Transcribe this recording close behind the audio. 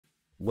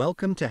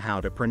Welcome to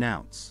How to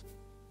Pronounce.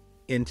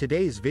 In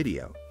today's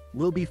video,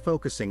 we'll be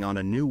focusing on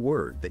a new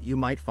word that you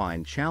might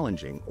find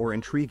challenging or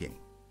intriguing.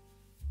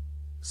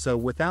 So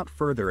without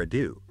further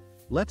ado,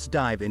 let's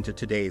dive into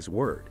today's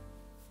word,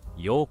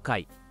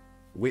 Yokai,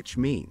 which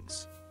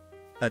means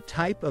a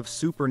type of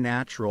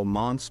supernatural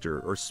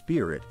monster or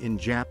spirit in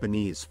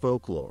Japanese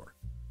folklore.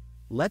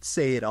 Let's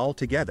say it all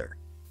together.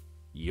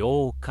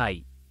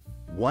 Yokai,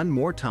 One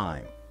more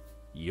time.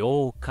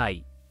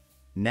 Yokai,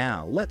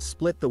 Now let's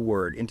split the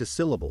word into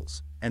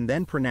syllables and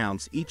then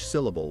pronounce each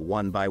syllable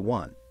one by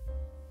one.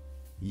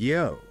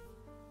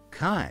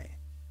 Yo-kai.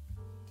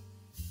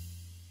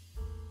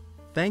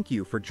 Thank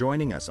you for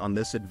joining us on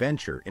this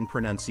adventure in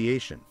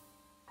pronunciation.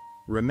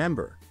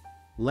 Remember,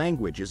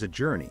 language is a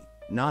journey,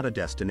 not a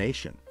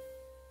destination.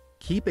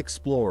 Keep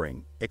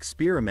exploring,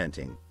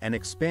 experimenting, and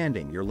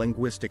expanding your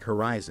linguistic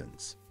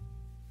horizons.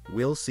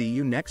 We'll see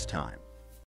you next time.